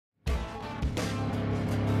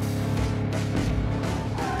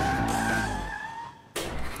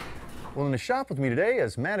Well, in the shop with me today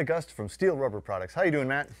is Matt Agosta from Steele Rubber Products. How you doing,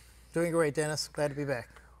 Matt? Doing great, Dennis. Glad to be back.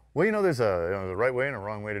 Well, you know, there's a right way and a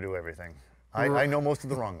wrong way to do everything. I know most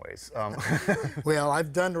of the wrong ways. Well,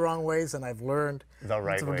 I've done the wrong ways, and I've learned the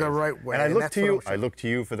right way. And I look to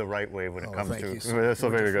you for the right way when it comes to. That's so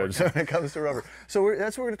very good. So when it comes to rubber. So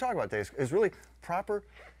that's what we're going to talk about today. Is really proper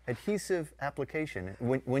adhesive application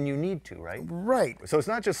when you need to, right? Right. So it's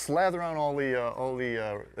not just slather on all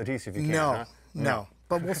the adhesive you can. No, no.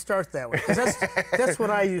 But we'll start that way, because that's what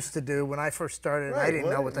I used to do when I first started. Right. I didn't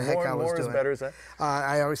know what the heck I was doing. More is better, is that?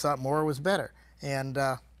 I always thought more was better, and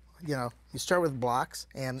you know, you start with blocks,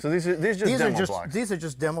 and so these are just demo blocks. These are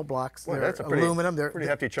just demo blocks. Boy, they're that's a aluminum. Pretty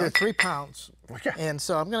hefty chunk. They're 3 pounds, Yeah. and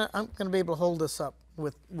so I'm gonna be able to hold this up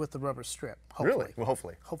with the rubber strip. Hopefully. Really? Well,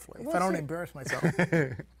 hopefully. Hopefully, if I don't embarrass myself.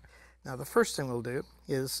 Now, the first thing we'll do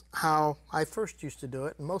is how I first used to do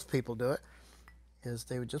it, and most people do it, is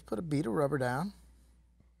they would just put a bead of rubber down,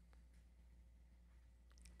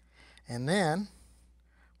 and then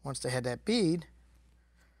once they had that bead,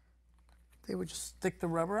 they would just stick the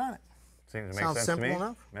rubber on it. Seems to make Sounds sense simple to me.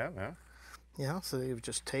 enough. Yeah, yeah. Yeah, so they would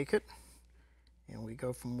just take it, and we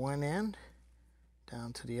go from one end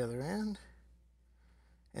down to the other end,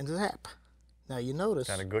 and zap. Now you notice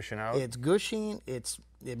kind of gushing out. It's gushing. It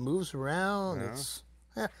moves around.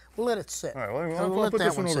 Yeah. We'll let it sit. All right. Well, we'll put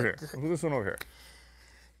this one over here. We'll put this one over here.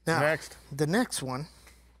 Now, the next one,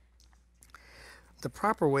 the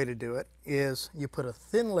proper way to do it is you put a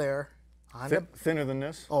thin layer on it. Thinner than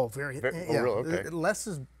this? Oh, very. Oh, really? Okay. Less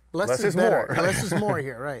is more. Less is more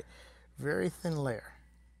here, right? Very thin layer.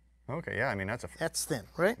 Okay. Yeah. I mean, that's thin,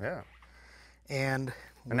 right? Yeah. And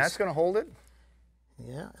that's going to hold it.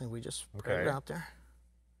 Yeah, and we just put it out there,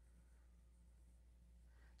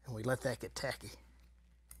 and we let that get tacky.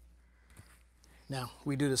 Now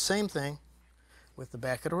we do the same thing with the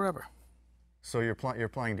back of the rubber. So you're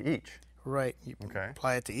applying to each. Right. You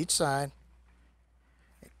apply it to each side,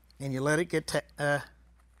 and you let it get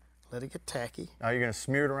tacky. Now you're going to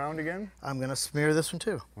smear it around again? I'm going to smear this one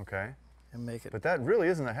too. Okay. And make it. But that really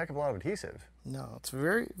isn't a heck of a lot of adhesive. No, it's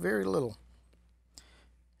very, very little.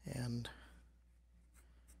 And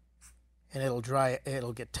it'll dry.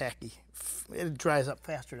 It'll get tacky. It dries up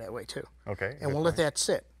faster that way too. Okay. And we'll let that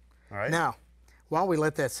sit. All right. Now, while we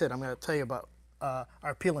let that sit, I'm going to tell you about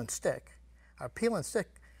our peel and stick. Our peel and stick,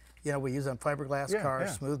 you know, we use on fiberglass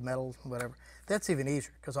cars, smooth metal, whatever. That's even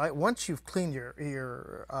easier because once you've cleaned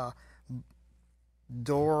your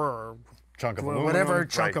door or chunk of aluminum,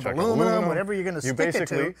 chunk of aluminum, whatever you're going to stick it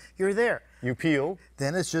to, you're there. You peel.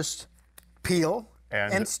 Then it's just peel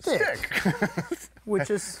and stick.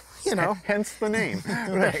 Which is, you know. Hence the name.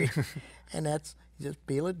 Right. And that's, you just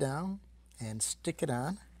peel it down and stick it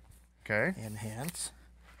on. Okay. Enhance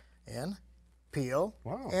and peel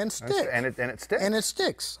and stick. And it sticks. And it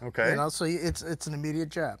sticks. Okay. You know, so it's an immediate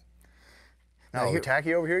job. Now, are we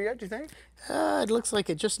tacky over here yet, do you think? It looks like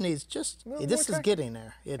it just needs this is getting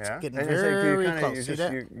there. It's getting very close.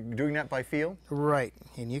 You're doing that by feel? Right.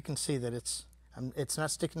 And you can see that it's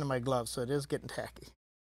not sticking to my glove, so it is getting tacky.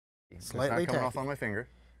 Slightly it's not coming off on my finger.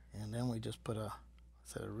 And then we just put a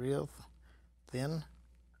real thin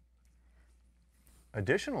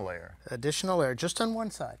additional layer. Additional layer, just on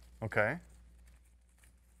one side. Okay.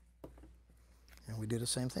 And we do the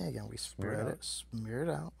same thing again. We spread it, smear it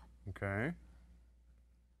out. Okay.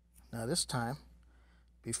 Now this time,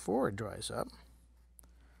 before it dries up,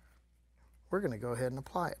 we're going to go ahead and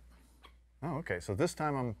apply it. Oh, okay. So this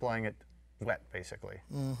time I'm applying it wet, basically.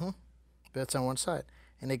 Mm-hmm. That's on one side.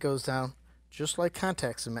 And it goes down just like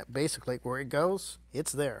contact cement, basically. Where it goes,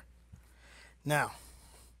 it's there. Now,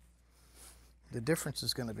 the difference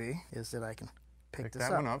is going to be is that I can pick this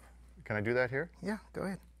up. That one up. Can I do that here? Yeah, go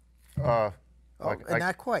ahead.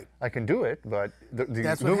 Not quite. I can do it, but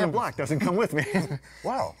the aluminum block doesn't come with me.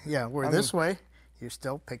 Wow. Yeah, this way, you're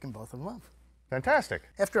still picking both of them up. Fantastic.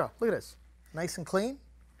 After all, look at this. Nice and clean.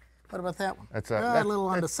 What about that one? That's a little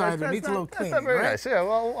on the side. It needs a little cleaning. That's not very nice. Yeah,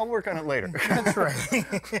 well, I'll work on it later. That's right.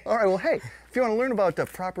 All right, well, hey, if you want to learn about the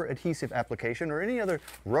proper adhesive application or any other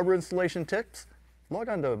rubber installation tips, log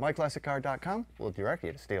on to myclassiccar.com. We'll direct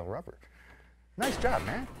you to Steele Rubber. Nice job,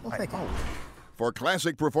 man. Well, thank you. For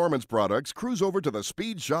classic performance products, cruise over to the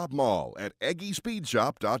Speed Shop Mall at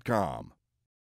EggieSpeedShop.com.